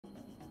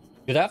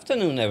Good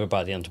afternoon,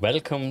 everybody, and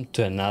welcome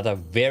to another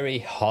very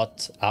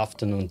hot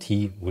afternoon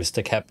tea with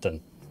the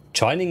captain.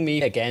 Joining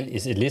me again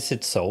is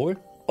illicitSoul,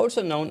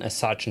 also known as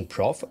Sergeant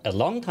Prof, a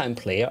longtime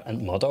player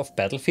and modder of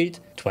Battlefield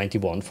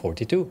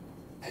 2142.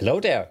 Hello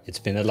there, it's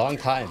been a long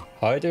time.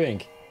 How are you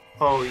doing?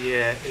 Oh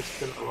yeah,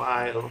 it's been a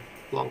while.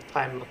 Long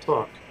time no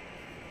talk.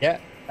 Yeah,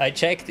 I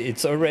checked,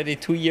 it's already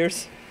 2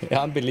 years.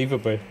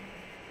 Unbelievable.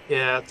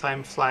 Yeah,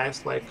 time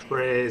flies like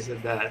crazy.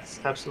 That's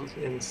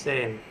absolutely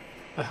insane.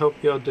 I hope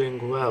you're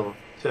doing well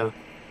too.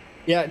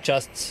 Yeah,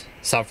 just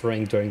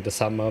suffering during the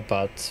summer,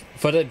 but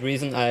for that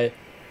reason I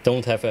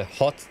don't have a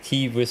hot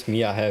tea with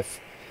me. I have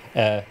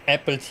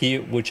apple tea,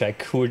 which I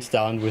cooled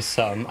down with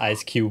some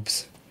ice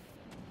cubes.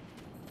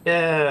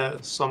 Yeah,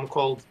 some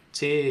cold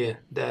tea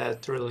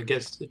that really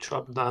gets the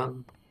job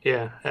done.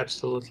 Yeah,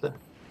 absolutely.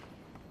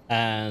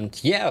 And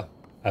yeah,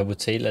 I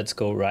would say let's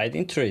go right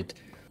into it.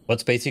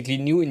 What's basically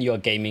new in your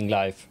gaming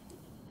life?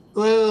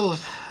 Well,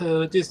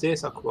 these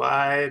days are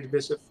quite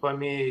busy for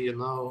me,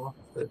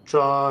 the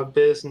job,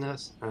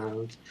 business,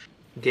 and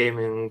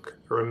gaming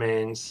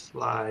remains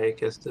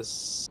like as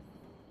this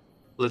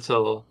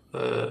little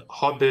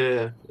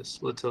hobby,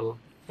 this little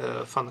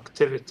fun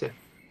activity.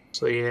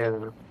 So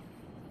yeah,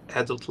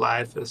 adult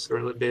life is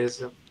really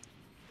busy,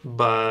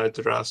 but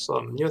there are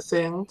some new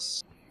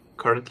things.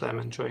 Currently, I'm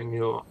enjoying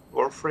new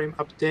Warframe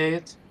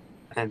update,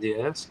 and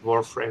yes,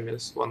 Warframe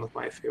is one of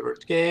my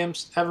favorite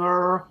games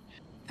ever.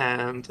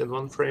 And in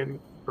Warframe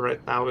right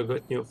now, we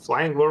got new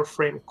flying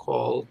Warframe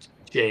called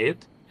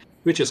Jade,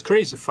 which is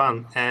crazy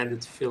fun, and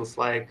it feels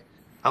like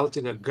out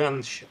in a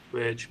gunship,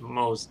 which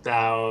mows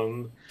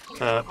down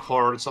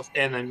hordes of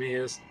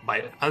enemies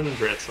by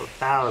hundreds or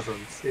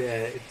thousands.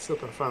 Yeah, it's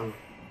super fun.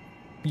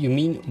 You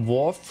mean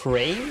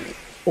Warframe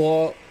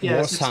or War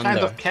Yes, it's kind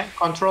Thunder? of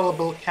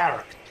controllable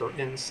character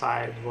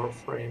inside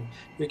Warframe.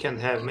 You can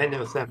have many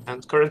of them,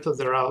 and currently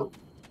there are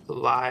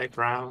like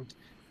around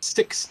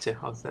 60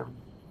 of them.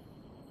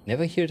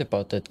 Never heard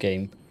about that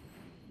game.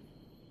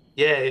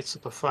 Yeah, it's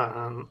super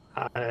fun.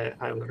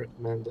 I would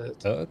recommend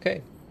it.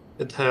 Okay.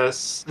 It has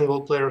single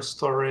player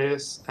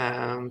stories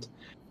and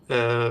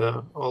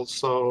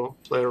also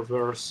player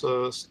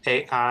versus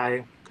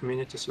AI.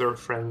 Community is very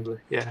friendly.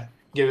 Yeah,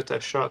 give it a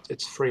shot.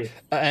 It's free.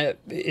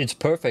 It's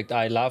perfect.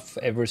 I love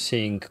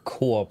everything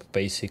co-op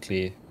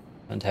basically,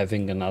 and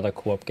having another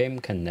co-op game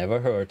can never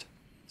hurt.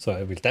 So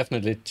I will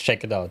definitely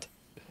check it out.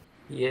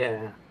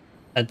 Yeah.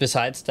 And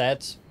besides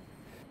that,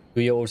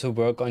 do you also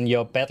work on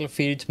your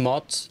Battlefield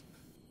mods?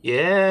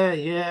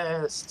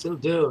 Yeah, still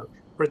do.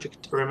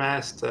 Project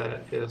Remaster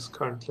is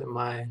currently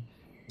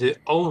the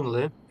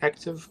only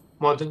active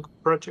modding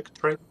project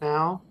right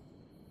now,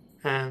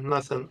 and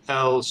nothing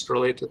else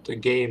related to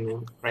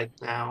gaming right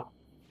now.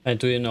 And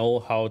do you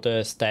know how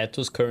the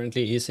status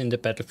currently is in the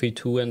Battlefield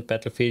 2 and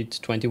Battlefield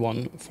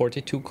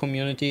 2142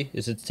 community?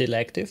 Is it still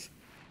active?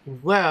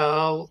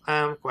 Well,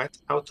 I'm quite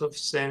out of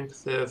sync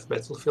with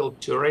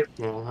Battlefield 2 right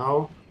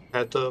now. I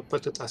had to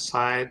put it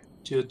aside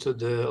due to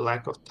the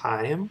lack of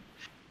time.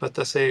 But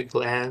as I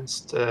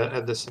glanced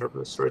at the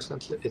servers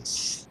recently,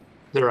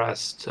 there are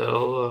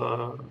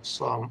still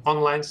some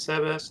online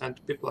servers and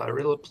people are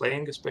really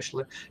playing,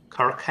 especially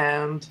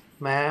Karkand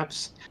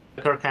maps.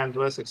 Karkand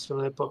was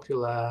extremely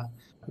popular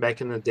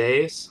back in the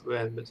days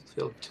when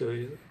Battlefield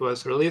 2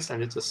 was released,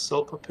 and it is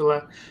so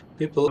popular.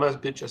 People must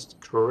be just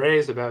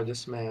crazy about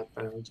this map,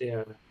 and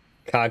yeah.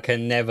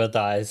 Kraken never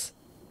dies.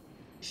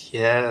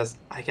 Yes,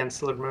 I can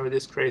still remember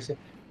this crazy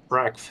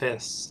frag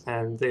fests,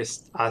 and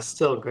these are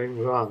still going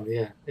on.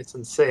 Yeah, it's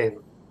insane.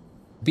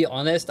 Be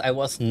honest, I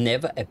was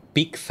never a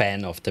big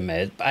fan of the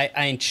map. I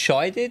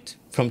enjoyed it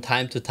from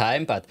time to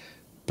time, but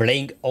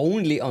playing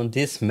only on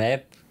this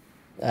map,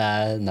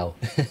 no,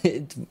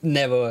 it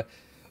never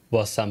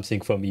was something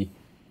for me.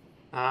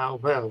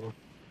 Well,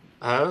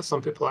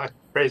 some people are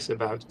crazy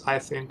about it. I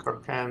think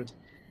Arkand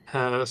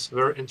has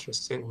very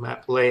interesting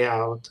map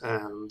layout,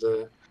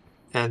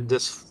 and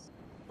this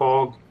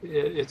fog,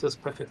 it is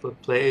perfectly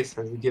placed,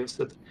 and it gives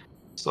it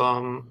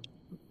some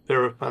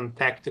very fun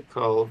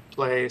tactical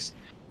plays,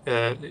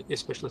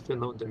 especially if you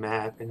know the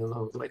map and you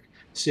know like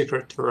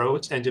secret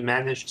roads, and you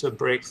manage to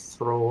break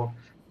through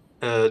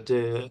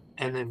the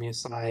enemy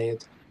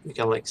side. You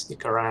can like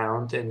sneak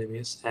around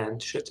enemies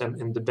and shoot them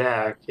in the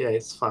back. Yeah,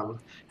 it's fun,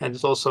 and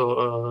it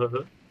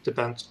also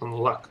depends on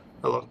luck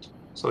a lot.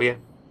 So yeah,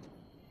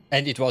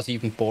 And it was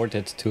even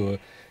ported to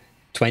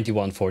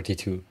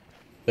 2142.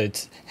 So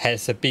it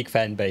has a big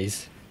fan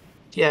base.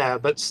 yeah,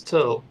 but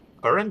still,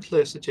 currently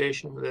the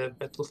situation with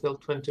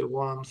Battlefield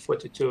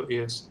 2142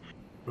 is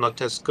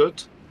not as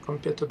good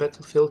compared to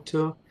Battlefield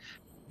 2.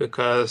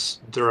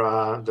 Because there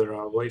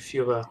are way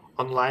fewer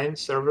online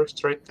servers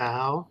right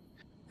now,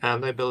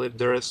 and I believe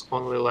there is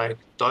only like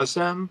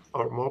dozen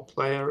or more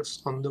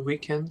players on the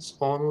weekends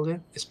only,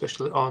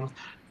 especially on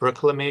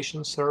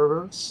reclamation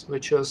servers,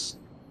 which is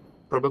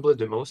probably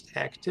the most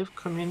active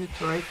community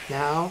right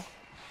now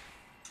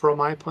from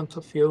my point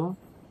of view.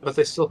 But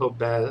I still hope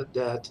that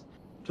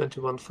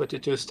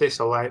 2142 stays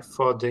alive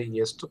for the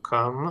years to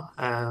come,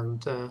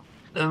 and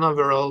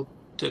overall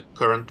the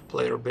current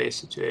player base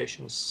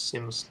situation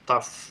seems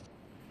tough,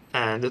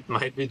 and it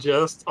might be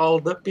just all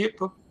the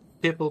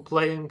people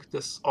playing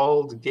this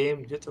old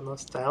game due to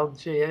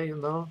nostalgia, you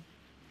know?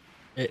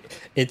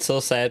 It's so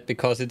sad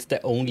because it's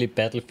the only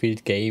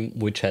Battlefield game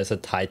which has a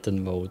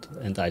Titan mode,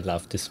 and I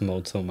love this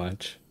mode so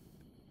much.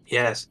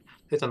 Yes,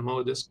 Titan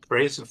mode is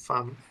crazy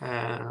fun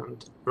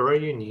and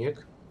very unique,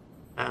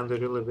 and I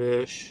really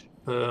wish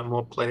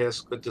more players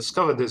could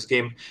discover this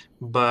game,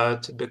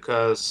 but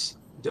because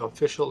the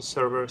official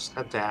servers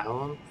are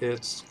down,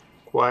 it's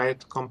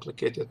quite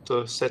complicated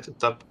to set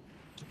it up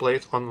to play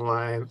it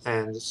online,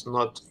 and it's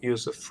not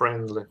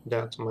user-friendly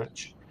that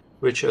much,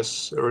 which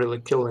is really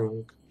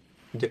killing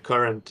the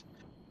current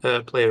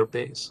player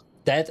base.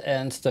 That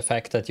and the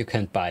fact that you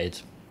can't buy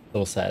it.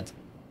 So sad.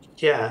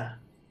 Yeah,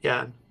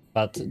 yeah.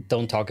 But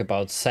don't talk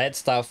about sad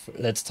stuff.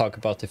 Let's talk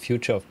about the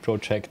future of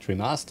Project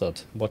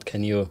Remastered. What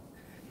can you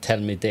tell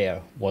me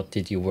there? What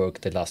did you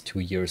work the last 2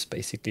 years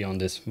basically on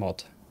this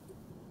mod?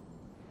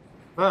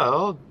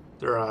 Well,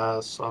 there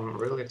are some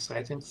really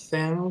exciting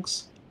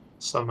things.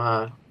 Some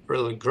are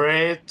really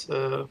great,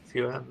 a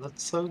few are not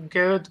so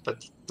good,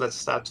 but let's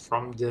start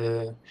from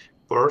the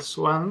worst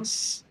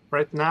ones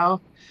right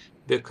now,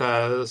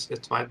 because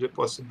it might be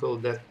possible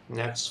that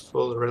next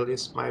full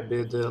release might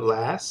be the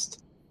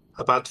last,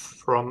 apart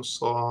from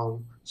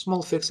some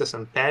small fixes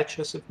and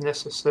patches if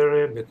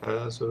necessary,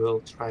 because we will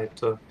try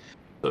to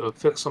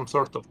fix some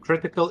sort of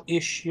critical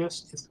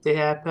issues if they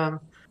happen.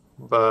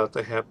 But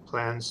I have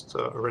plans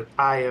to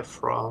retire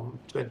from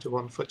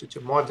 2142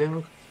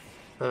 modding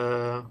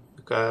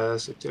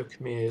because it took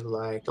me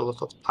like a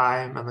lot of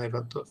time and I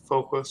want to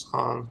focus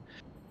on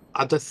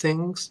other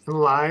things in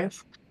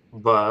life.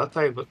 But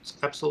I would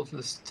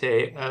absolutely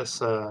stay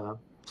as a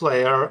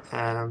player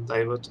and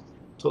I would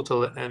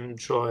totally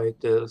enjoy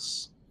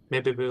this.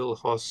 Maybe we'll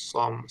host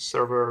some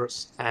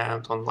servers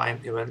and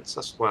online events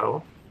as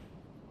well.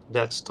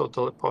 That's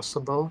totally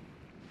possible.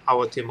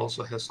 Our team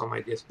also has some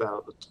ideas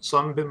about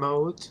zombie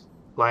mode,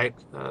 like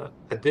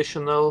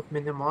additional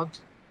mini mod,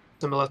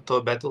 similar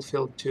to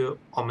Battlefield 2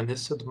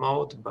 Omniscient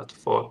mode, but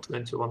for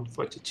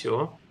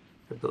 2142.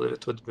 I believe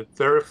it would be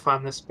very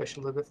fun,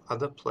 especially with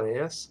other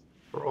players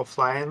or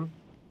offline.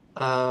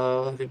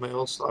 We may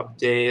also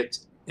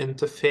update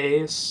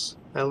interface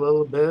a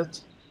little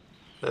bit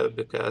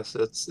because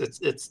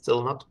it's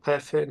still not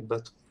perfect,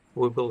 but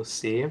we will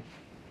see.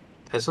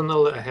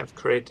 Personally, I have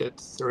created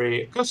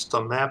 3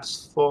 custom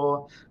maps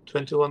for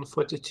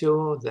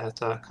 2142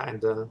 that are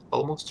kind of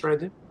almost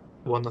ready.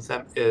 One of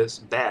them is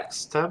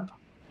Backstab,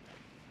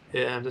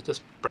 and it is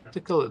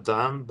practically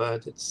done,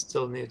 but it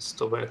still needs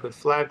to work with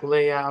flag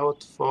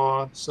layout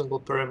for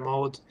single player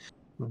mode,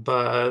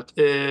 but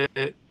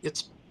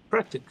it's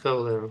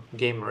practically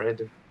game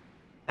ready.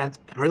 And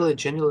I'm really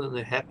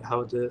genuinely happy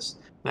how this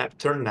map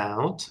turned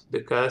out,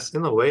 because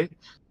in a way,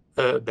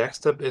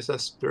 Backstab is a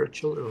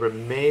spiritual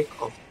remake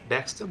of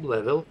Backstab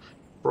level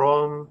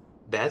from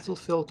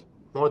Battlefield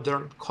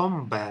Modern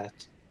Combat,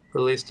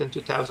 released in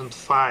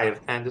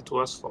 2005, and it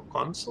was for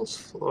consoles,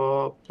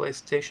 for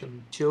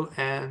PlayStation 2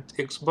 and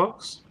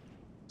Xbox.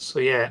 So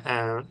yeah,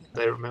 and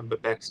I remember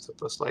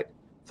Backstab was like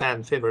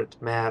fan favorite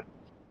map,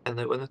 and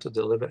I wanted to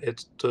deliver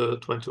it to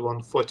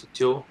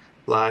 2142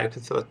 like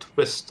the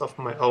twist of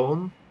my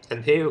own.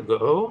 And here you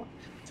go.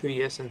 2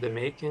 years in the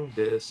making,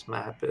 this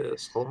map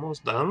is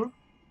almost done.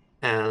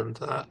 And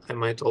I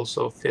might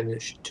also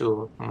finish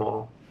 2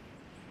 more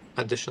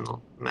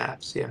additional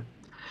maps, yeah.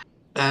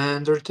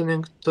 And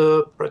returning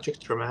to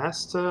Project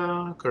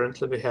Remaster,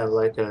 currently we have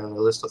like a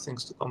list of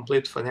things to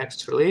complete for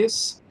next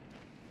release.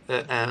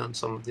 And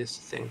some of these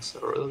things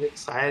are really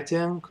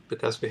exciting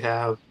because we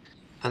have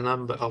a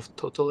number of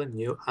totally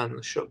new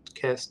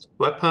unshowcased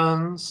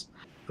weapons,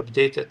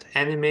 updated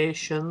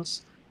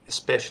animations,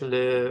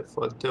 especially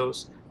for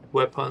those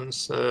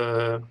weapons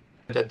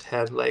that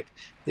had like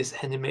these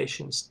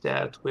animations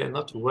that were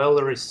not well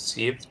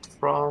received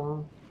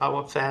from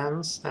our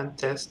fans and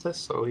testers.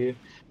 So we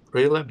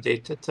really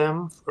updated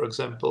them. For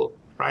example,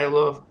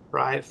 Krylov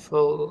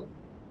rifle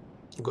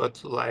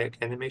got like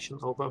animation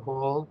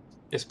overhaul,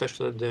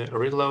 especially the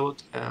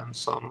reload and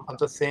some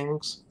other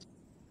things.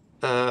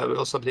 We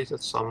also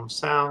updated some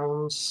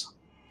sounds,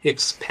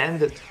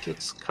 expanded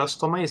kits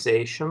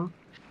customization,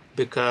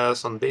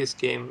 because on base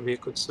game we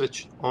could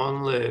switch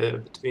only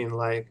between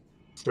like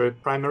 3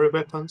 primary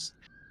weapons,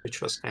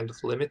 which was kind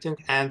of limiting,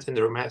 and in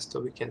the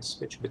remaster we can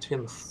switch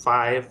between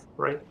 5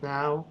 right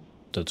now.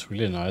 That's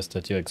really nice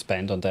that you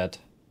expand on that.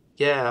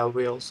 Yeah,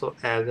 we also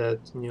added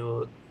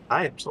new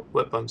types of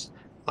weapons,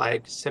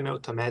 like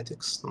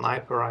semi-automatic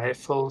sniper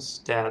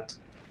rifles that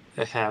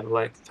have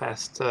like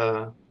fast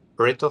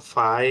rate of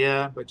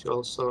fire, but you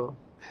also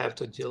have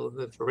to deal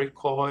with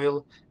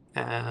recoil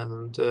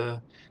and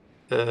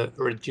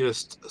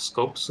reduced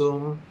scope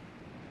zoom.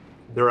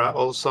 There are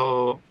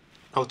also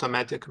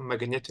automatic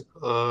magnetic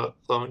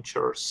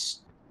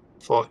launchers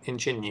for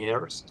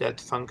engineers that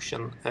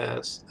function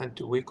as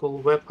anti-vehicle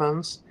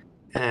weapons,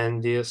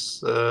 and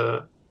these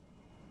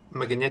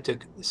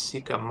magnetic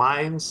seeker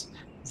mines,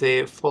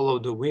 they follow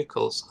the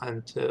vehicles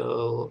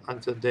until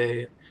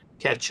they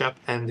catch up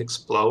and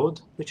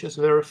explode, which is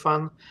very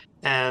fun.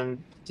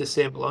 And the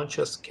same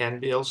launchers can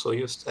be also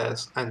used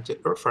as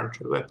anti-earth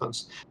entry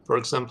weapons. For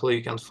example,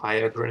 you can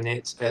fire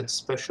grenades at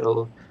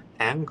special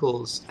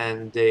angles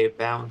and they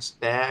bounce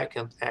back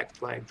and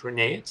act like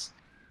grenades,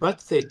 but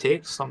they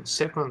take some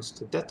seconds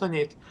to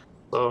detonate.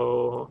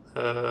 So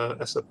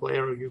as a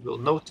player, you will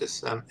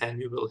notice them and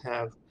you will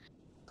have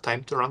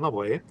time to run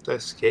away, to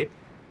escape.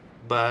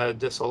 But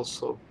this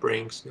also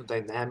brings new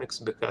dynamics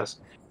because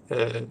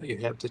you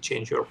have to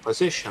change your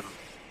position.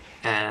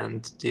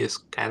 And these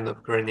kind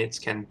of grenades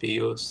can be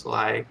used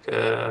like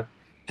a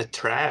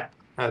trap,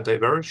 a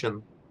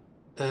diversion.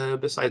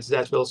 Besides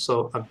that, we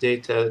also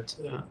updated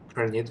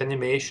grenade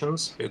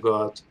animations. We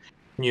got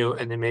new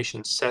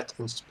animation set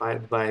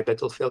inspired by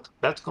Battlefield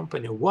Bad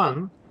Company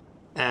 1,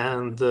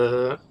 and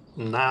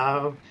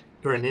now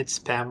grenade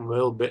spam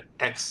will be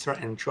extra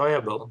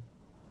enjoyable.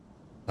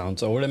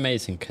 Sounds all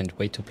amazing. Can't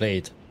wait to play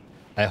it.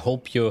 I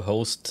hope you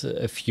host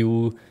a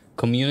few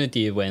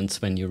community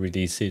events when you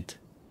release it.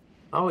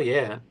 Oh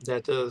yeah,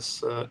 that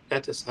is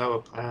our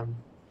plan.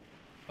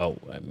 Oh,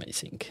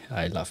 amazing.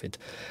 I love it.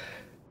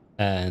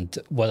 And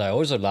what I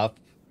also love,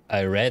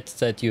 I read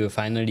that you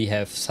finally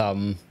have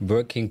some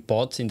working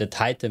bots in the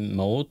Titan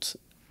mode.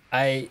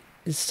 I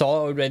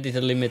saw already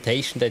the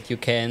limitation that you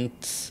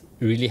can't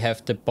really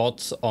have the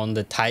bots on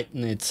the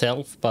Titan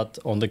itself, but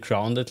on the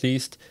ground at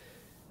least.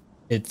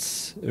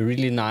 It's a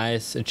really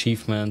nice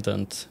achievement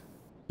and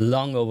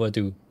long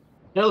overdue.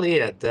 Well,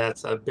 yeah,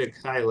 that's a big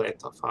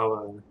highlight of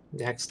our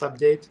next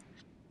update.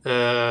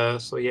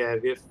 So yeah,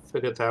 we've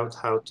figured out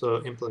how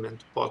to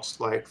implement bots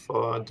like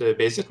for the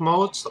basic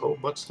mode. So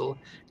bots will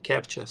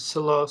capture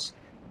silos.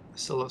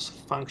 Silos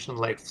function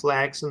like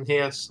flags in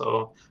here,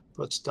 so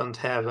bots don't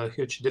have a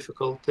huge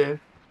difficulty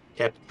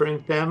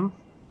capturing them.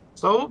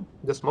 So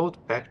this mode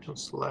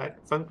functions like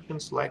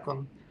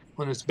on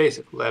its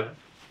basic level.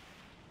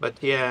 But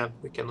yeah,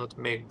 we cannot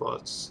make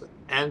bots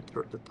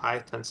enter the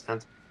Titans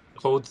and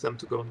code them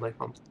to go like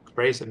on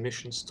crazy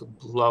missions to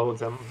blow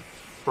them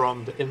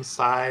from the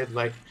inside,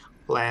 like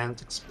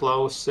plant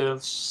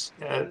explosives,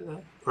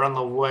 run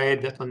away,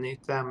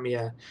 detonate them.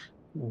 Yeah,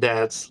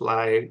 that's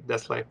way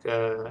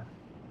too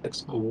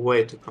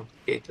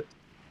complicated.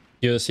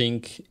 Do you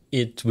think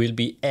it will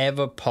be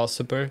ever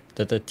possible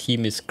that a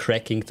team is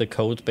cracking the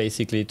code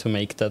basically to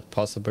make that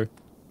possible?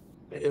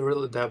 I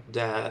really doubt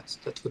that.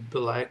 That would be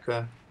like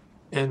a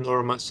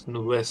enormous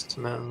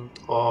investment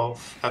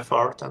of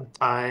effort and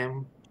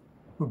time.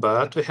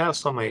 But we have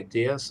some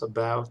ideas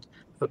about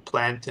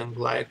planting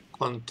like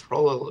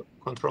controller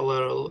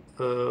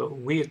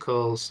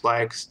vehicles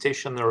like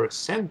stationary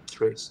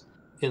sentries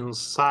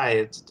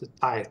inside the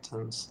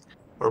Titans,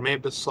 or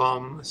maybe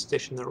some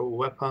stationary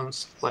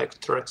weapons like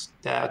trucks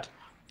that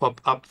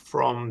pop up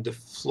from the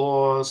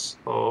floors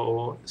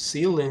or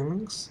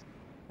ceilings,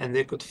 and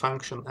they could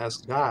function as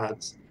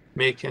guards,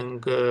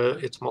 making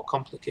it more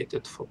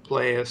complicated for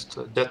players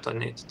to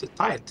detonate the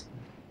Titan.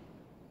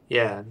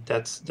 Yeah,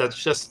 that's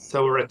just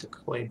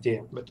theoretical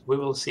idea, but we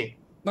will see.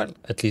 Well,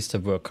 at least a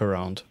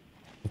workaround.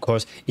 Of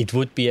course, it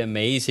would be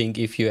amazing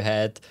if you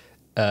had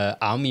an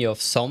army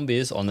of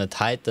zombies on a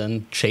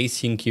Titan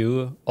chasing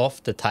you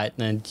off the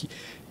Titan and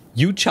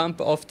you jump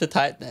off the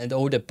Titan and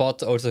all the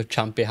bots also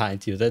jump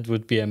behind you. That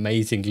would be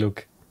amazing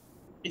look.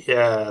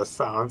 Yeah,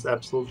 sounds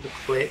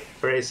absolutely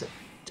crazy.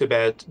 Too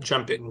bad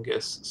jumping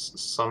is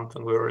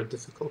something very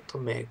difficult to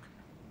make.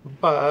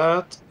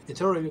 But in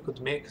theory, you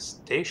could make a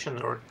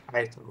stationary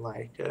Titan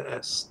like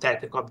a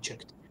static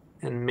object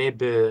and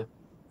maybe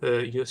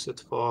use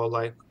it for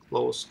like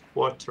close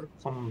quarter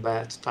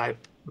combat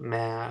type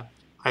map.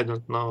 I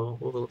don't know.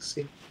 We will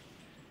see.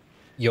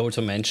 You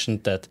also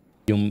mentioned that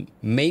you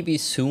maybe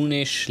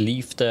soonish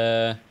leave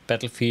the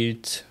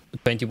Battlefield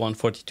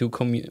 2142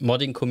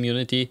 modding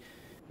community.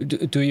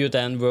 Do you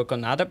then work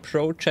on other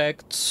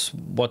projects?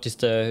 What is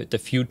the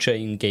future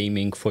in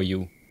gaming for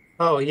you?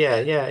 Oh yeah.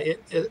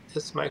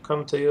 It might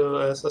come to you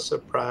as a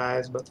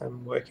surprise, but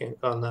I'm working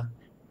on a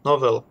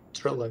novel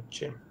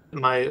trilogy.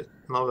 My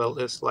novel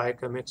is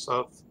like a mix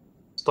of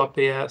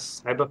dystopia,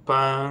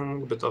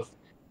 cyberpunk, bit of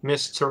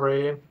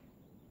mystery,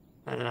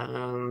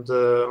 and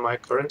my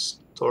current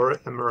story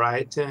I'm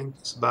writing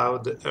is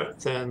about the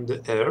Earth, and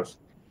the Earth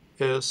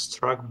is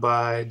struck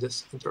by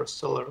this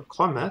interstellar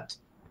comet,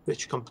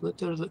 which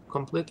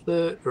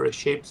completely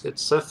reshapes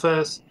its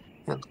surface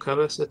and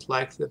covers it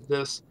like with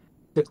this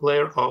thick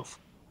layer of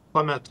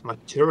comet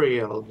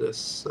material,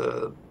 this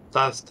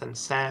dust and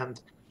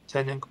sand,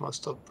 turning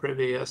most of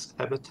previous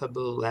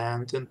habitable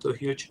land into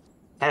huge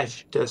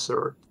ash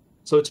desert.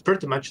 So it's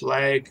pretty much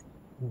like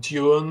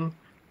Dune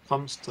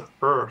comes to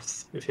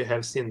Earth, if you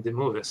have seen the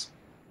movies.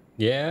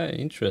 Yeah,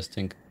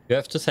 interesting. You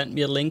have to send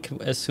me a link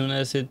as soon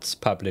as it's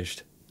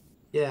published.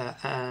 Yeah,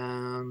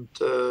 and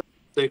to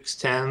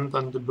extend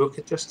on the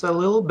book just a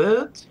little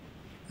bit,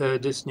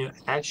 this new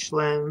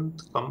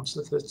Ashland comes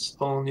with its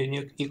own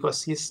unique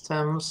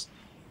ecosystems,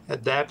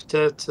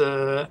 adapted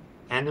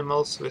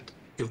animals with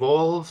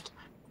evolved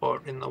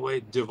or in a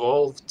way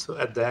devolved to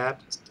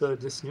adapt to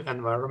this new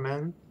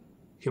environment.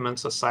 human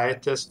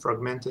societies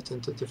fragmented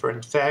into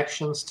different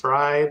factions,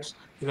 tribes,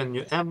 even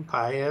new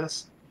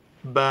empires.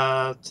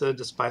 But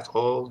despite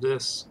all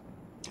this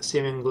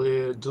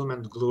seemingly doom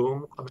and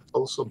gloom, Comet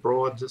also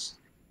brought this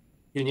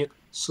unique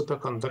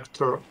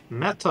superconductor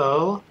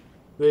metal,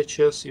 which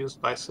is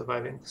used by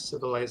surviving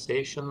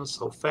civilizations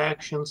or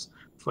factions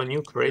for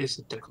new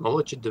crazy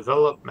technology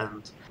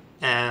development.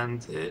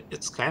 And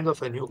it's kind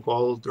of a new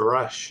gold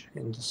rush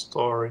in the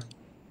story.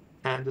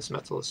 And this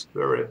metal is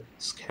very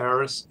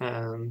scarce,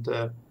 and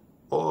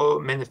all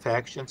many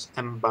factions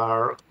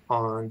embark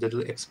on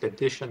deadly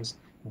expeditions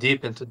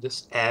deep into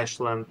this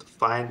ashland to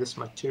find this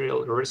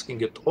material,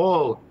 risking it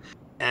all.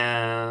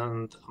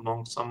 And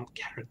among some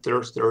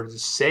characters, there is a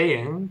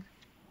saying,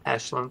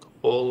 Ashland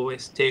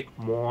always take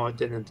more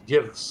than it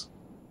gives.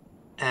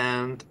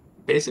 And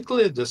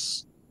basically,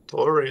 this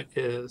story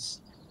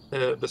is,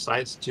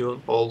 besides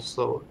Dune,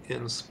 also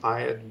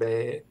inspired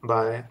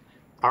by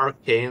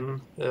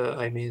Arcane,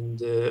 I mean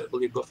the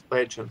League of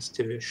Legends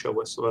TV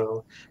show as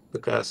well,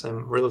 because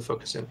I'm really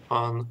focusing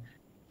on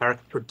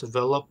character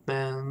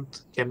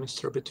development,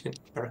 chemistry between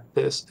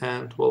characters,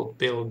 and world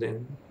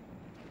building.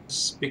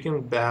 Speaking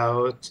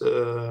about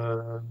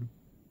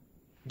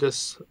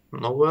this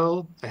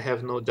novel, I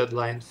have no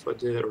deadline for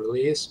the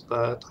release,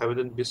 but I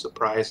wouldn't be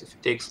surprised if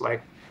it takes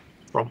like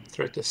from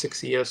 3 to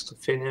 6 years to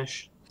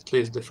finish at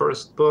least the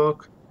first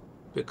book,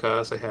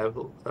 because I have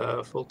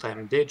a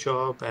full-time day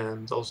job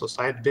and also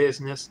side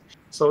business.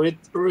 So it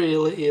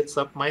really eats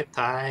up my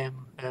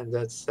time, and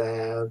that's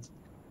sad.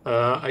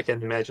 I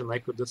can imagine I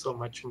could do so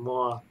much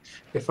more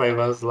if I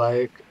was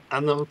like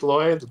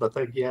unemployed, but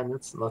again,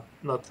 it's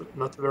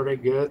not very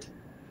good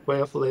way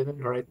of living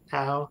right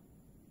now,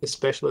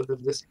 especially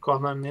with this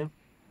economy.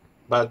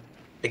 But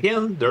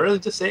again, there is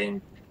the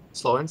saying,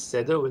 slow and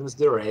steady wins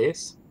the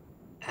race,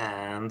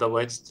 and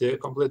avoids the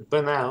complete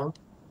burnout,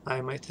 I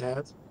might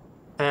add.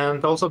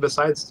 And also,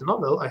 besides the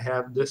novel, I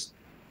have this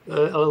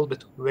a little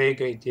bit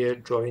vague idea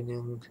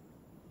joining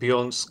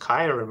Beyond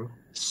Skyrim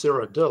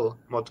Cyrodiil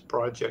mod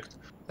project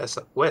as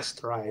a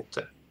quest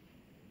writer,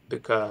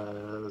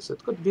 because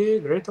it could be a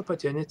great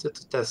opportunity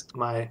to test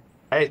my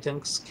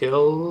writing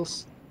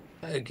skills,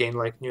 gain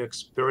like new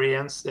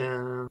experience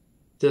in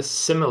this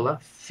similar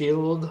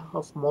field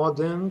of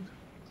modding.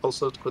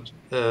 Also, it could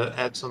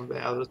add some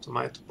value to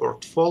my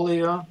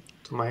portfolio,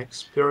 to my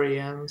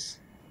experience.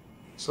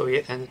 So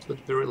yeah, and it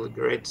would be really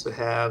great to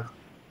have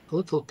a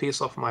little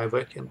piece of my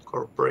work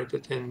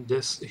incorporated in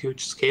this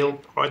huge scale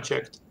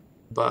project.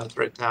 But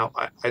right now,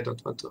 I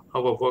don't want to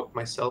overwork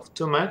myself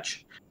too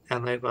much,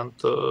 and I want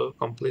to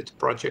complete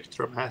Project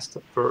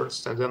Remaster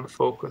first, and then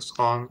focus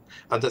on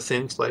other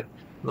things like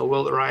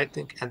novel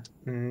writing and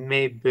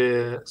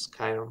maybe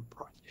Skyrim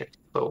project.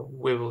 So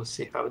we will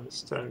see how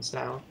this turns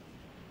out.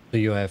 So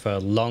you have a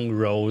long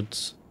road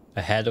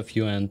ahead of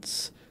you, and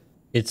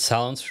it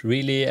sounds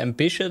really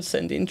ambitious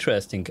and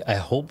interesting. I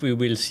hope we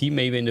will see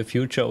maybe in the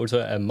future also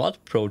a mod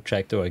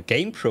project or a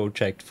game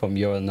project from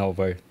your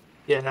novel.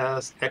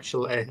 Yes,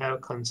 actually, I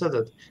have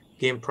considered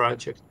game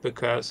project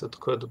because it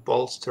could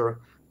bolster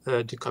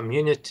the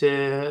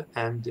community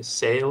and the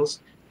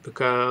sales,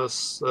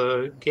 because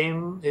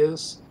game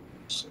is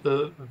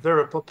a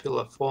very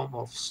popular form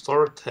of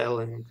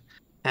storytelling,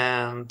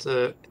 and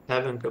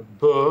having a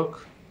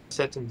book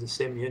set in the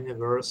same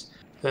universe,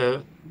 uh,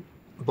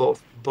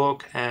 both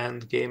book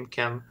and game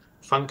can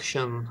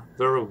function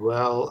very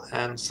well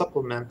and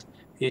supplement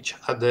each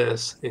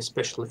other's,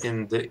 especially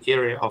in the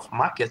area of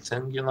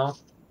marketing, you know.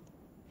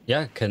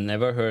 Yeah, can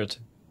never hurt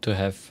to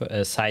have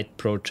a side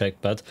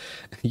project, but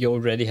you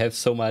already have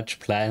so much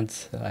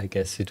planned. I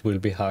guess it will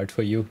be hard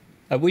for you.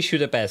 I wish you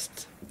the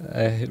best.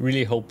 I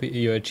really hope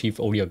you achieve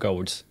all your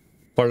goals.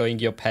 Following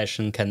your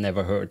passion can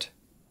never hurt.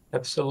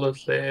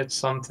 Absolutely, it's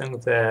something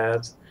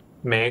that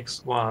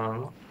makes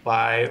one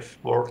life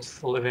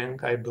worth living,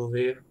 I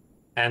believe.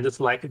 And it's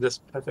like this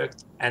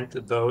perfect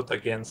antidote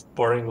against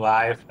boring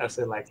life, as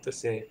I like to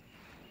say.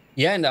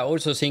 Yeah, and I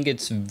also think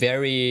it's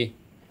very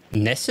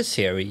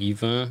necessary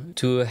even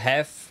to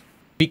have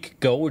big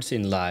goals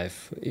in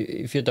life.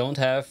 If you don't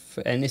have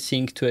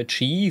anything to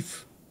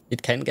achieve,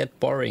 it can get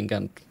boring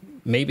and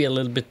maybe a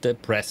little bit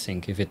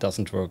depressing if it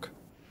doesn't work.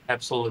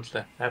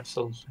 Absolutely,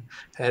 absolutely.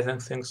 Having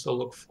things to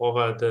look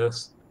forward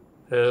is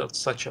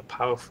such a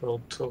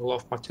powerful tool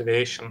of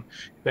motivation.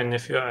 Even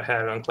if you are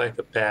having like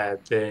a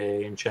bad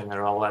day in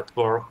general at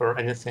work or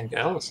anything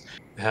else,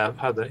 you have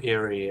other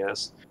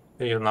areas,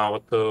 you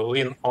know, to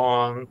lean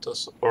on, to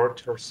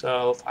support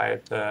yourself,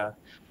 either,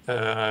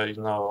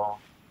 you know,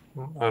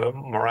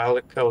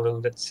 morally,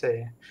 let's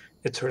say.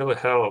 It really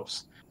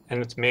helps,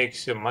 and it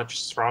makes you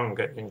much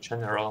stronger in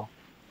general.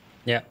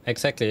 Yeah,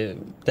 exactly.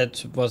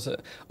 That was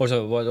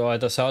also what I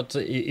thought.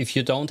 If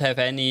you don't have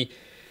any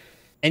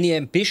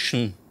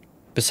ambition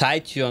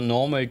besides your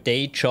normal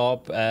day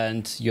job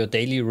and your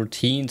daily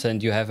routines,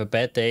 and you have a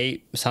bad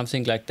day,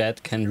 something like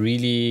that can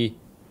really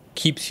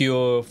keeps you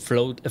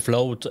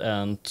afloat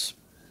and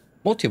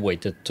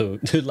motivated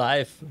to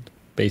life,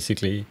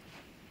 basically.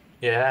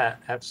 Yeah,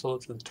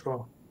 absolutely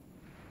true.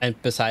 And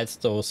besides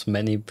those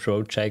many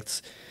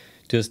projects,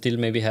 Do you still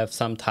maybe have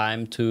some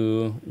time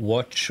to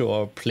watch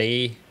or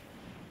play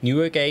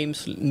newer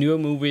games, newer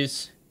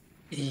movies?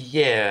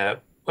 Yeah,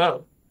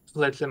 well,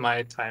 lately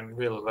my time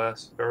really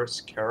was very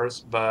scarce,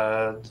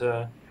 but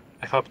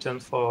I hopped in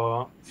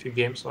for a few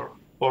games or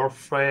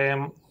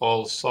Warframe,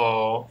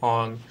 also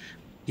on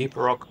Deep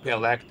Rock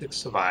Galactic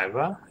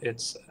Survivor.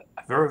 It's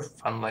a very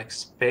fun, like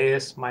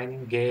space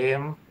mining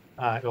game.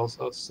 I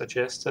also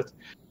suggested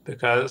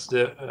because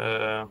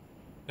the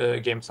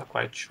games are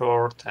quite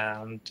short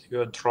and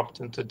you're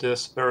dropped into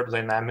this very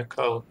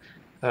dynamical,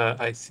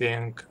 I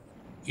think,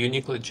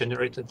 uniquely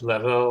generated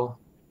level.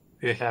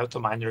 You have to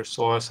mine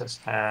resources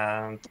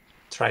and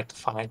try to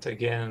fight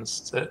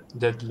against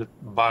deadly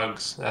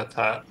bugs that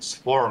are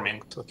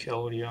swarming to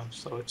kill you.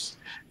 So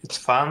it's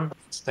fun,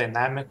 it's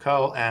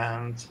dynamical,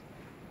 and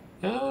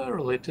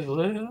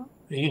relatively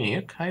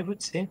unique, I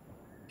would say.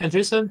 And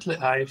recently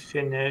I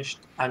finished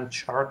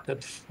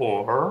Uncharted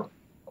 4.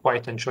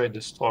 Quite enjoyed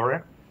the story.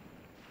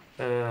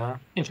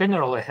 In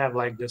general, I have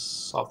like this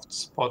soft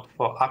spot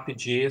for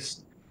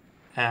RPGs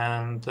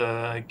and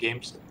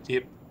games of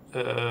deep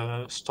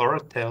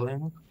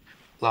storytelling,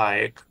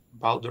 like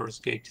Baldur's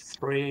Gate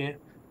 3,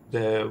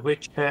 The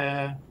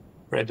Witcher,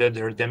 Red Dead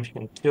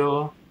Redemption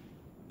 2,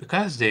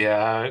 because they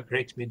are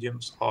great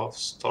mediums of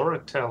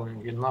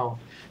storytelling,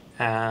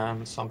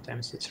 and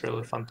sometimes it's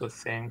really fun to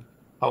think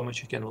how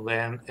much you can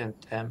learn in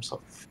terms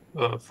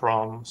of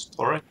from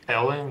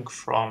storytelling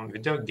from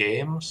video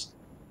games.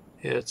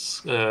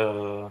 It's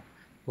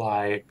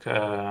like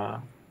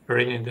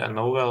reading a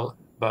novel,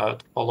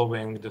 but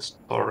following the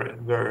story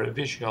very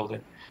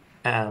visually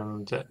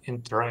and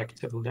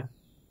interactively.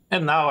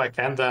 And now I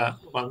kinda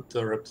want to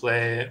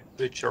replay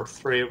Witcher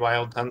 3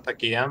 Wild Hunt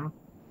again.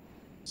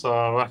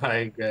 So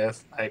I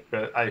guess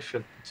I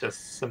should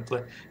just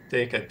simply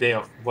take a day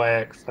of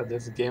work for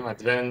this game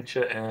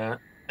adventure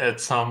at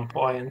some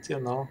point.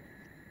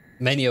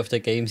 Many of the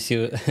games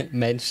you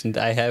mentioned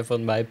I have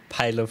on my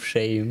pile of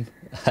shame.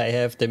 I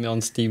have them on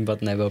Steam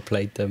but never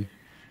played them,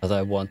 but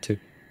I want to.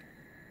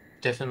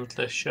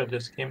 Definitely sure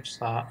these games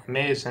are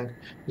amazing.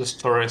 The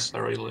stories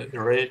are really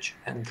rich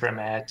and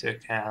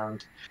dramatic,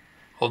 and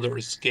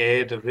Baldur's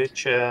Gate, The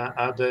Witcher,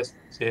 others,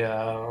 they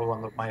are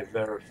one of my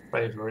very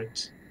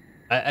favorites.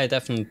 I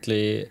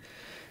definitely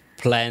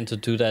plan to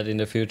do that in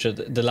the future.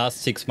 The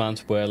last 6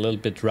 months were a little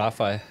bit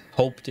rough. I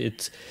hoped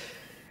it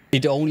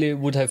only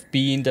would have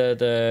been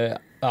the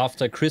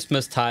after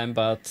Christmas time,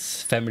 but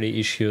family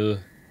issue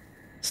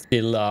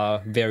still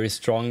are very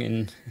strong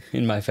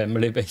in my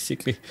family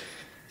basically.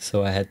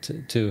 So I had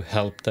to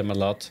help them a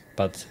lot.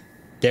 But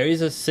there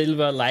is a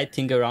silver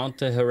lighting around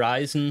the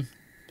horizon.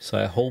 So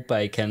I hope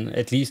I can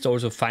at least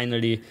also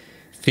finally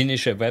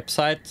finish a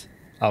website.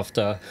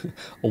 After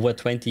over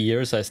 20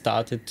 years, I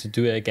started to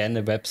do again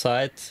a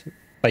website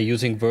by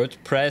using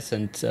WordPress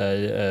and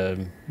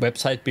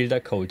website builder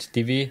called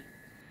Divi.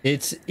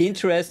 It's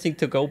interesting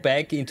to go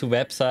back into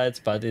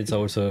websites, but it's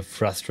also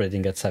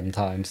frustrating at some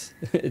times.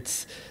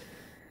 It's,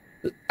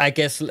 I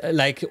guess,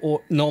 like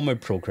normal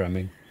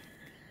programming.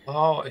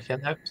 Oh, I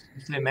can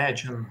absolutely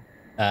imagine.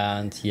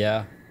 And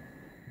yeah,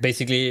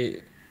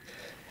 basically,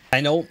 I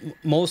know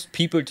most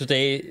people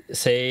today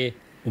say,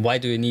 why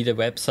do you need a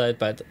website?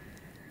 But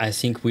I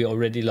think we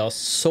already lost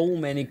so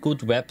many good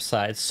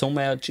websites, so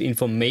much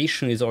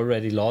information is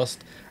already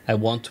lost. I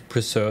want to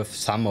preserve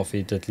some of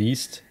it at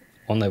least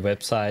on a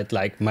website,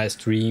 like my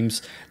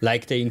streams,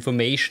 like the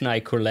information I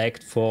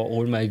collect for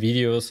all my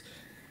videos.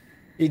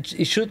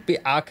 It should be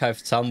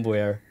archived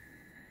somewhere.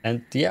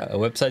 And yeah, a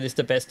website is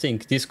the best thing.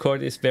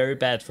 Discord is very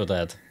bad for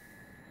that.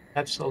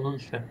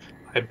 Absolutely.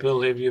 I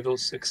believe you will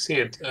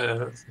succeed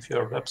with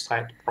your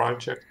website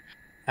project.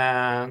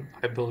 And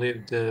I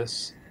believe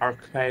this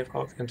archive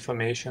of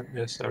information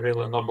is a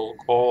really noble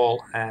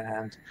goal,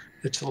 and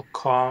it will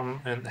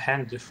come in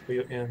handy for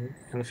you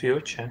in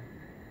future.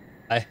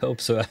 I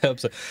hope so. I hope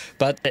so.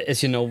 But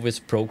as you know,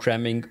 with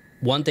programming,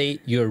 one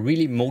day you're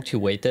really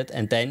motivated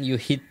and then you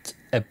hit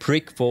a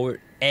brick wall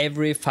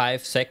every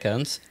 5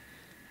 seconds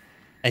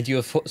and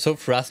you're so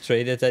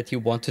frustrated that you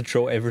want to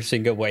throw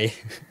everything away.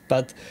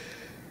 But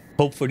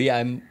hopefully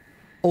I'm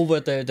over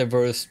the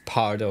worst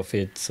part of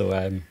it. So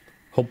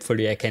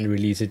hopefully I can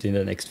release it in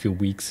the next few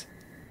weeks.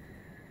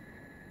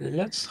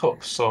 Let's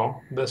hope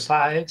so.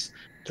 Besides,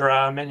 there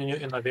are many new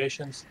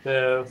innovations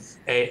with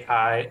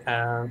AI,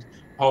 and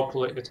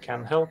hopefully it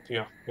can help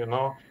you.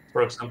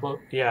 For example,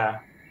 yeah,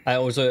 I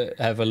also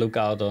have a look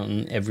out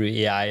on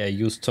every AI. I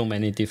used so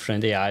many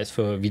different AIs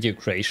for video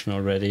creation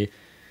already.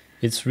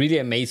 It's really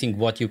amazing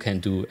what you can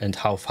do and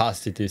how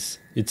fast it is.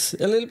 It's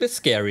a little bit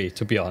scary,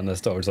 to be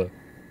honest, also.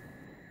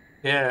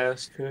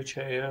 yes,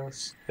 future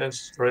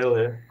is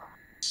really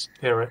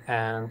scary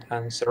and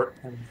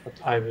uncertain, but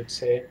I would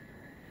say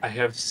I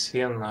have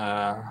seen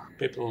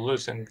people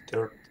losing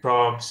their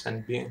jobs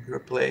and being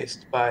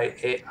replaced by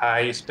AI,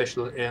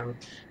 especially in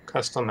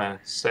customer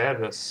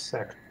service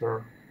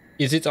sector.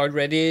 Is it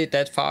already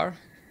that far?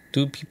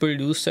 Do people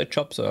lose their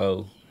jobs?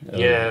 Oh.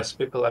 Yes,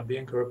 people are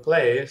being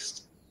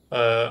replaced,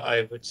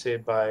 I would say,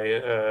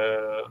 by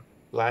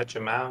large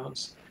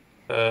amounts.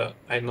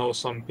 I know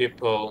some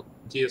people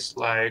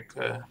dislike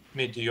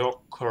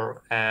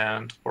mediocre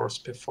and worse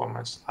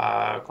performance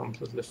are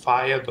completely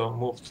fired or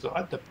moved to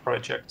other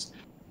projects.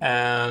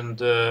 And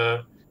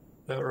the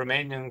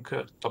remaining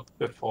top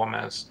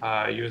performers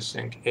are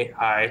using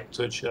AI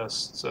to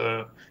just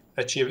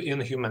achieve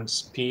inhuman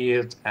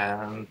speed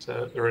and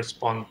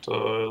respond to,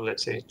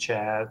 let's say,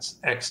 chats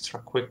extra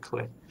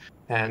quickly.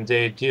 And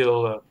they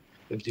deal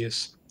with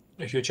these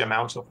huge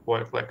amounts of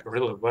work like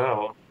really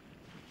well,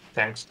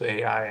 thanks to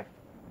AI.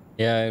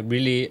 Yeah,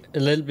 really a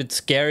little bit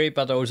scary,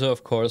 but also,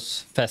 of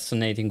course,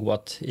 fascinating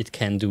what it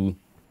can do.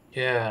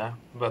 Yeah,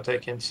 but I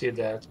can see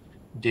that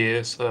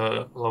these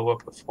lower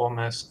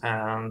performers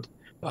and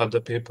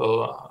other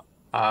people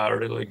are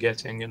really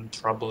getting in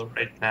trouble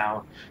right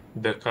now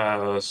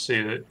because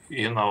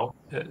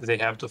they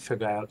have to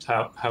figure out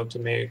how to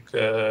make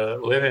a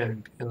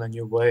living in a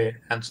new way,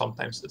 and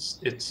sometimes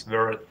it's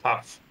very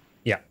tough.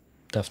 Yeah,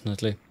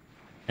 definitely.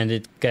 And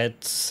it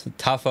gets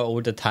tougher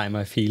all the time,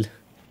 I feel.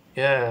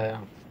 Yeah,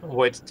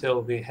 wait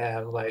till we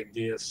have like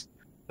these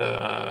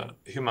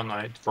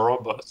humanoid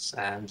robots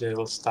and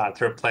they'll start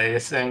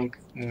replacing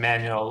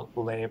manual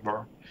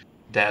labor.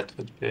 That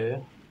would be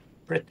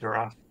pretty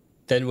rough.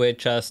 Then we're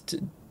just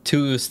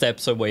 2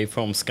 steps away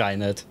from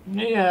Skynet.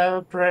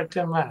 Yeah,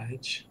 pretty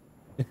much.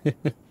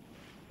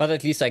 But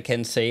at least I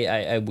can say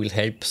I will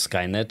help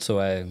Skynet,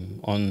 so I'm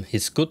on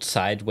his good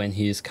side when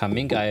he is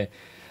coming.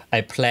 I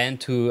plan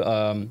to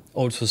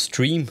also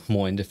stream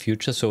more in the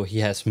future, so he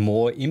has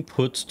more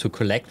inputs to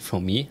collect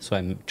from me. So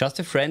I'm just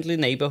a friendly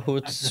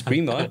neighborhood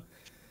streamer.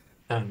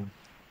 Um,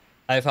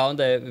 I found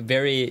a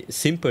very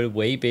simple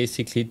way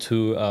basically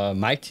to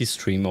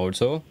multi-stream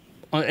also.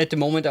 At the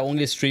moment I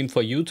only stream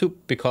for YouTube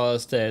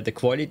because the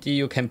quality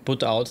you can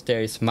put out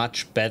there is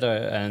much better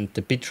and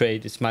the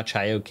bitrate is much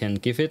higher you can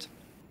give it.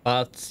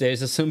 But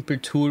there's a simple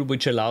tool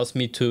which allows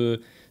me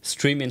to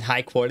stream in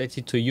high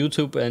quality to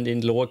YouTube and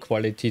in lower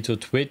quality to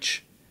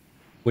Twitch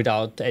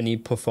without any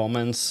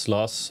performance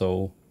loss.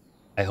 So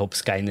I hope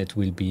Skynet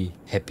will be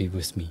happy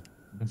with me.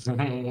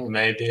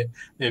 maybe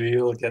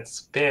you'll get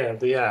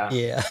spared. Yeah.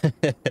 Yeah.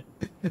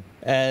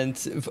 And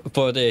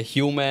for the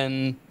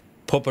human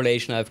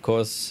population, I of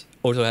course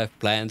also have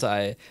plans.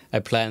 I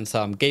plan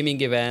some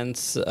gaming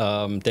events.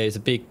 There's a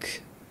big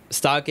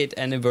Stargate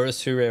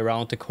anniversary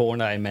around the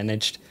corner. I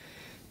managed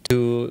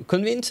to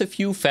convince a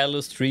few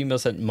fellow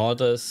streamers and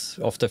modders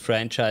of the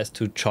franchise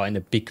to join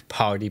a big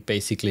party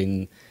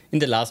basically in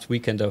the last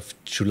weekend of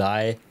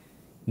July,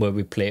 where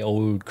we play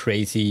old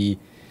crazy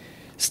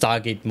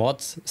Stargate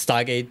mods.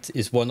 Stargate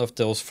is one of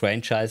those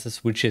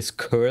franchises which is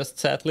cursed,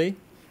 sadly.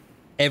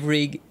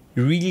 Every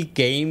real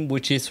game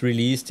which is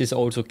released is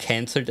also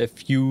cancelled a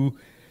few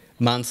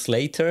months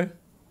later,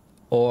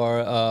 or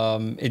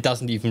it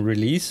doesn't even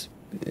release.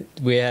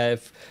 We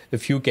have a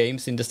few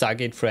games in the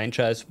Stargate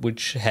franchise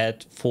which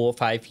had 4 or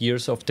 5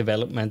 years of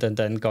development and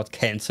then got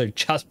cancelled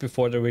just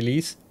before the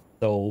release.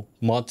 So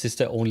mods is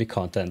the only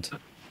content.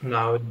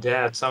 Now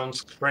that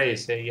sounds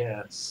crazy.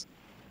 Yes.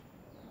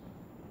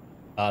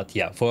 But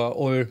yeah, for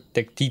all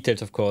the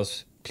details, of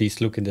course,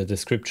 please look in the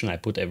description. I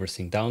put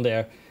everything down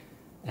there.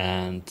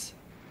 And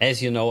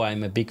as you know,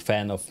 I'm a big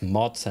fan of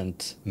mods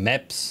and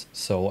maps.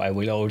 So I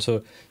will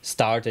also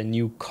start a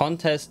new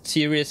contest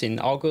series in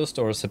August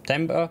or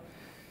September,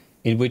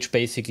 in which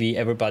basically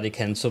everybody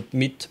can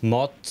submit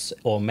mods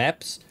or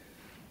maps,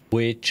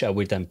 which I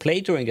will then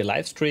play during a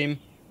live stream.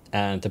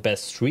 And the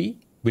best 3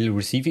 will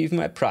receive even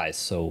a prize.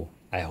 So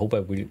I hope I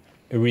will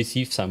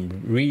receive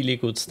some really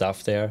good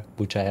stuff there,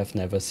 which I have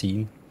never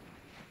seen.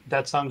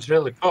 That sounds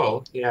really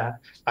cool. Yeah,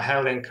 I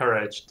highly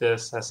encourage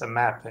this as a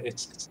map.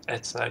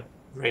 It's a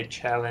great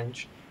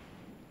challenge,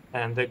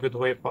 and a good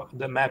way for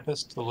the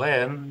mappers to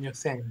learn new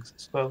things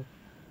as well,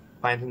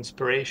 find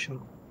inspiration.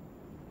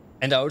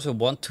 And I also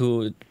want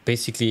to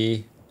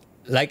basically,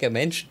 like I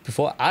mentioned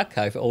before,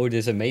 archive all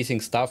this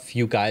amazing stuff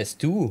you guys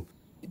do.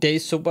 There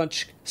is so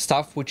much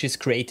stuff which is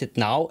created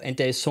now, and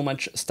there is so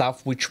much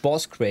stuff which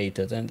was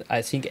created, and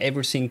I think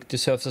everything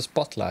deserves a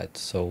spotlight.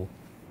 So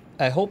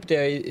I hope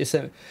there is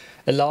a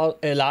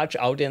large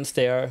audience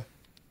there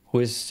who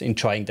is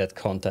enjoying that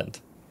content.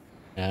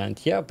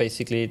 And yeah,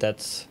 basically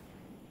that's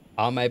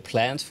are my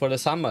plans for the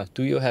summer.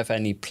 Do you have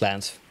any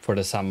plans for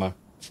the summer?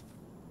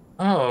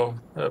 Oh,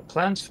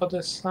 plans for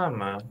the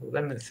summer.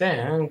 Let me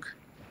think.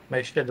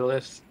 My schedule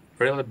is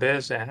really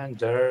busy and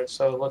there's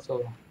so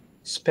little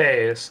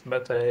space,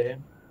 but I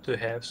do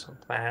have some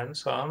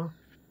plans on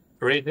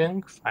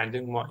reading,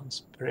 finding more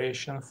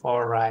inspiration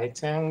for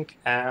writing,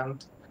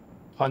 and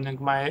honing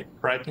my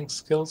writing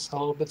skills a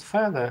little bit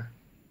further.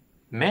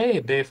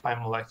 Maybe if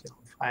I'm lucky,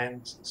 I'll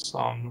find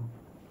some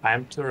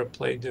time to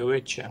replay The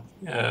Witcher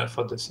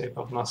for the sake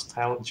of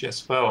nostalgia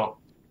as well.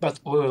 But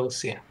we will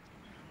see. Do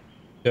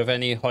you have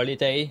any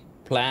holiday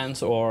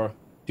plans, or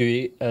do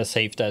you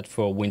save that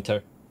for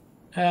winter?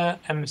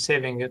 I'm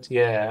saving it,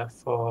 yeah,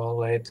 for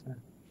later.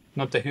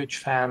 Not a huge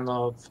fan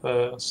of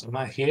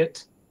summer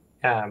heat,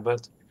 yeah,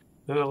 but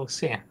we will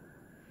see.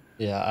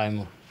 Yeah,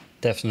 I'm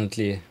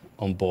definitely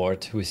on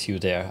board with you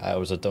there. I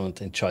also don't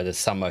enjoy the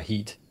summer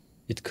heat.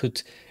 It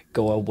could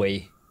go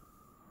away.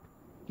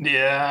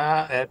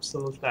 Yeah,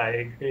 absolutely. I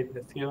agree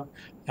with you.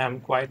 I'm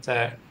quite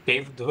a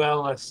cave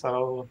dweller,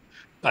 so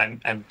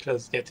I'm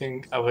just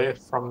getting away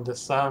from the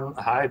sun,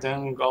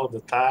 hiding all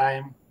the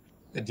time,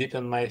 deep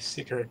in my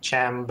secret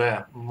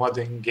chamber,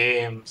 modding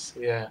games.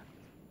 Yeah,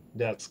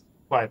 that's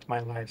quite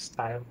my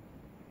lifestyle.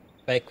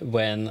 Back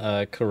when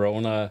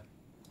Corona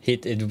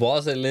hit, it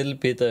was a little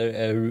bit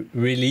a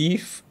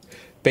relief.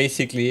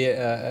 Basically,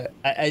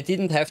 I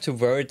didn't have to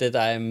worry that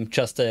I'm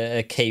just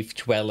a cave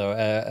dweller,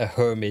 a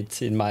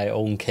hermit in my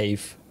own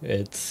cave.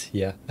 It's,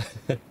 yeah.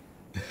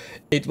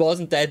 It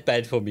wasn't that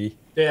bad for me.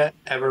 Yeah,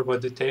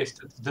 everybody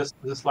tasted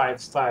this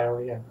lifestyle.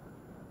 Yeah.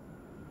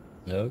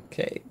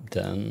 Okay,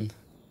 then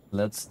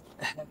let's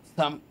have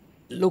some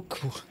look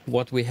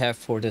what we have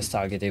for the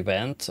Stargate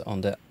event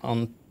on the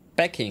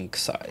unpacking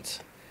side.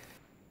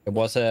 There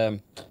was a,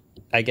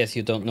 I guess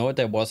you don't know,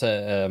 there was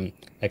a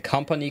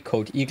company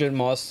called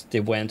Eaglemoss. They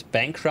went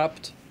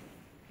bankrupt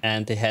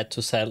and they had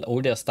to sell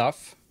all their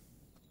stuff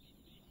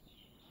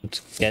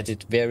to get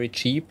it very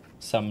cheap.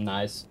 Some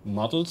nice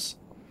models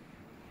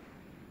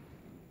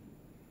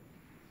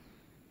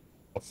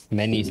of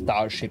many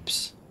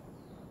starships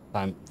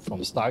from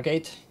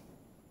Stargate.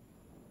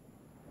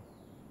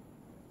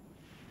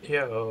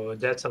 Yo,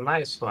 that's a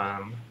nice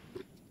one.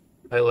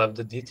 I love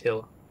the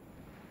detail.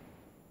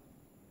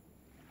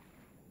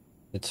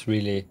 It's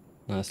really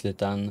nicely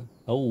done.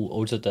 Oh,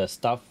 also the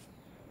stuff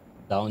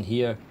down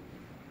here.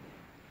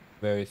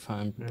 Very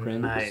fine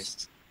prints.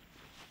 Nice.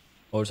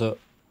 Also,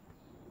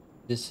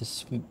 this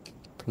is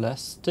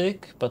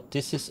plastic, but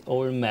this is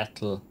all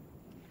metal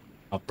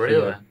up Really?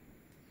 here.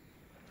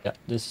 Yeah,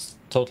 this is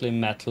totally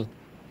metal.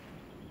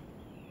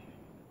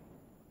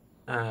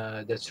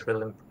 That's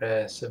really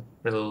impressive.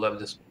 Really love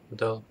this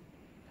model.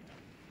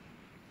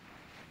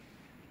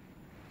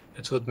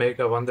 It would make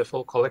a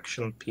wonderful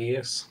collection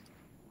piece.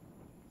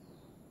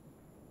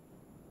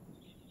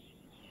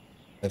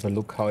 Have a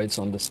look how it's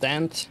on the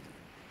stand.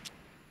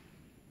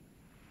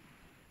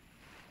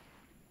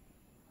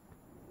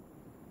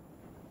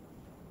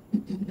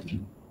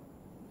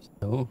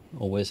 So,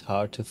 always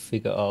hard to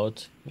figure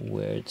out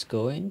where it's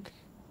going.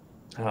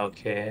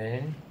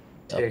 Okay,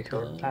 take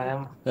your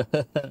time.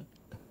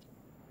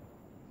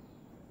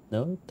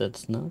 No,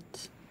 that's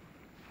not.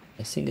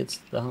 I think it's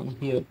down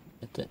here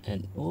at the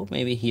end. Oh,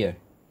 maybe here.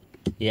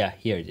 Yeah,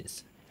 here it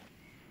is.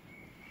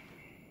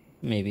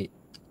 Maybe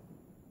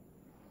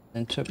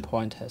center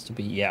point has to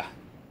be, yeah,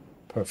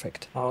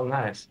 perfect. Oh,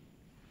 nice.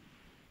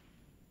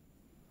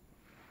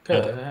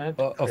 Good.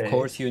 Of Great.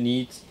 course, you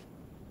need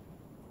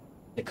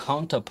the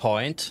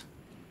counterpoint,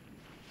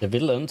 the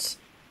villains.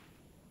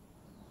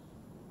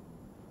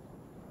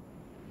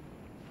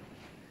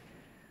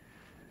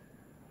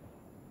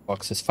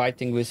 Fox is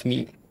fighting with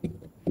me.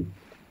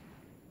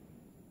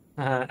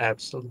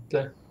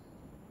 Absolutely.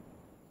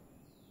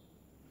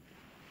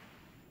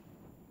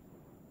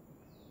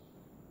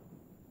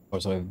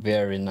 Also a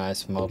very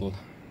nice model.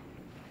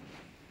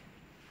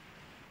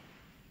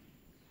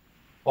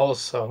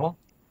 Also,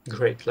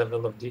 great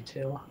level of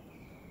detail.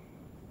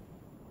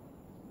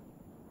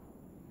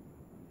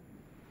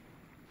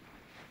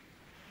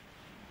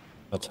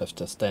 Let's have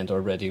the stand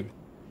already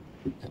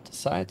at the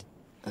side.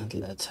 And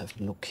let's have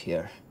a look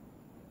here.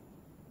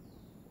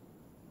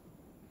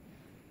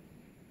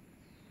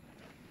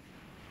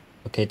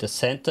 Okay, the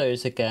center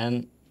is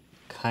again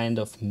kind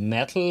of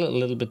metal, a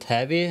little bit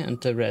heavy,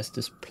 and the rest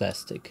is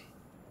plastic.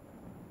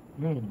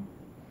 Hmm.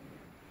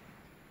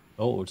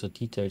 Oh, also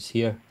details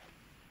here.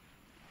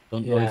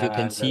 Don't know if you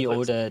can see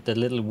all the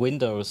little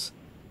windows.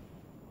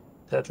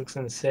 That looks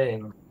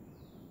insane.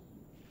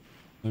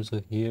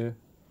 Also here.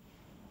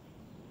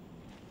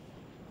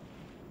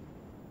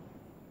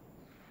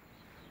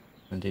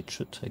 And it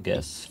should, I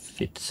guess,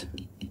 fit.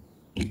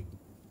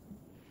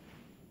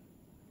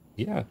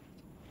 Yeah.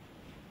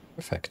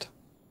 Perfect.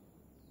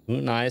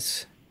 Two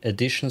nice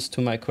additions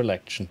to my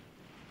collection.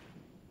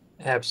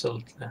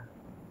 Absolutely.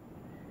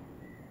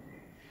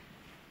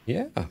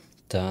 Yeah,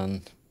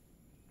 then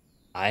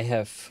I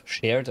have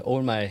shared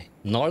all my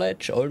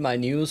knowledge, all my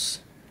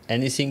news.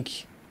 Anything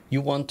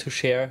you want to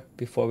share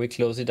before we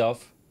close it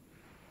off?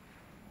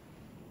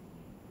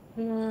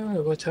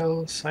 What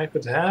else I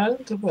could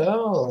add?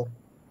 Well,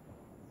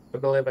 I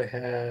believe I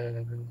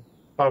have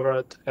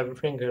covered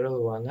everything I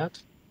really wanted.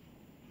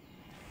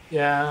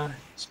 Yeah,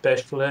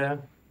 especially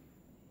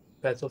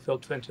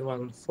Battlefield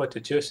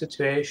 2142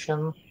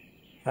 situation.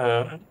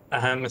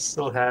 I'm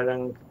still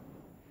having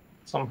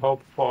some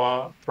hope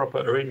for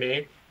proper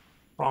remake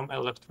from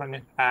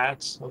Electronic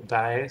Arts or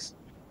DICE.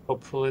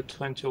 Hopefully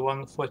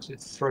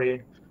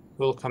 2143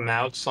 will come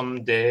out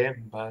someday,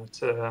 but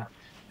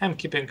I'm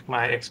keeping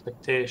my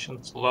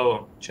expectations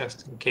low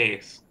just in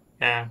case.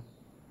 Yeah.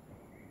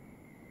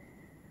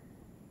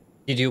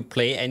 Did you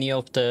play any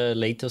of the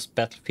latest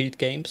Battlefield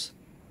games?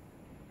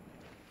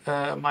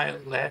 My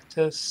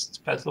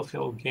latest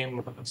Battlefield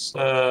game was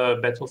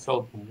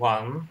Battlefield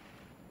 1,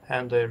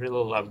 and I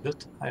really loved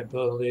it. I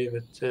believe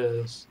it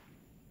is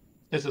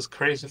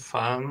crazy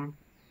fun,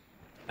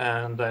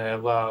 and I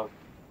love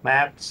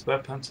maps,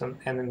 weapons, and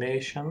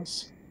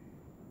animations,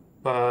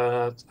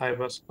 but I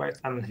was quite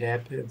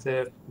unhappy with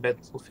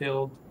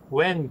Battlefield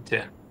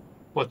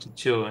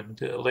 2042,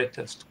 the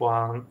latest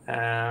one,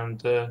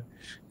 and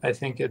I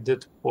think it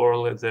did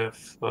poorly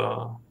with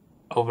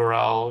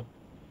overall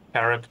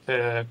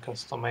character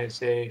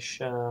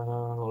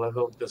customization,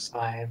 level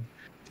design.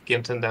 The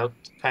game turned out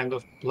kind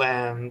of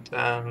bland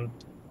and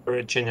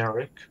very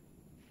generic,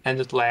 and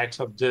it lacks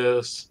of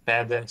this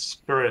badass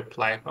spirit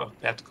like of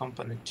Bad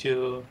Company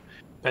 2,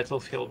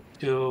 Battlefield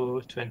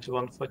 2,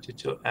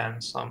 2142,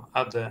 and some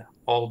other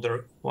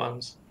older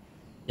ones.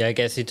 Yeah, I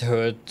guess it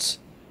hurt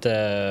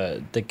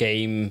the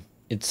game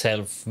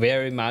itself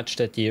very much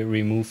that you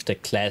removed the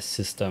class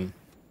system.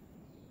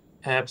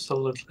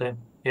 Absolutely,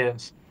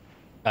 yes.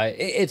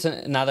 It's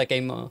another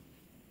game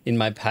in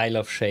my pile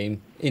of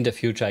shame. In the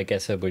future, I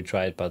guess I will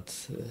try it,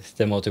 but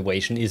the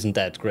motivation isn't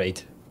that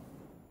great.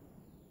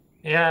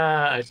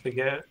 Yeah, I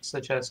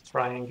suggest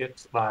trying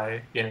it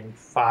like in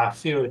far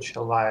future,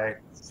 like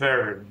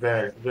very,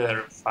 very,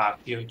 very far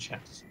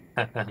future.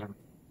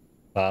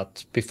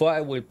 But before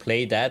I will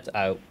play that,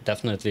 I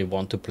definitely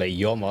want to play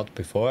your mod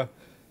before.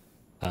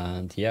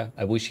 And yeah,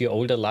 I wish you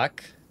all the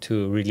luck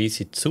to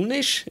release it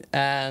soonish.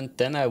 And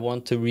then I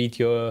want to read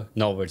your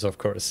novels, of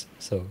course.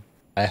 So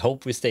I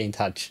hope we stay in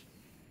touch.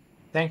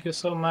 Thank you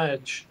so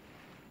much.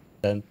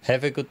 Then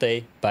have a good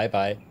day. Bye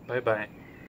bye. Bye bye.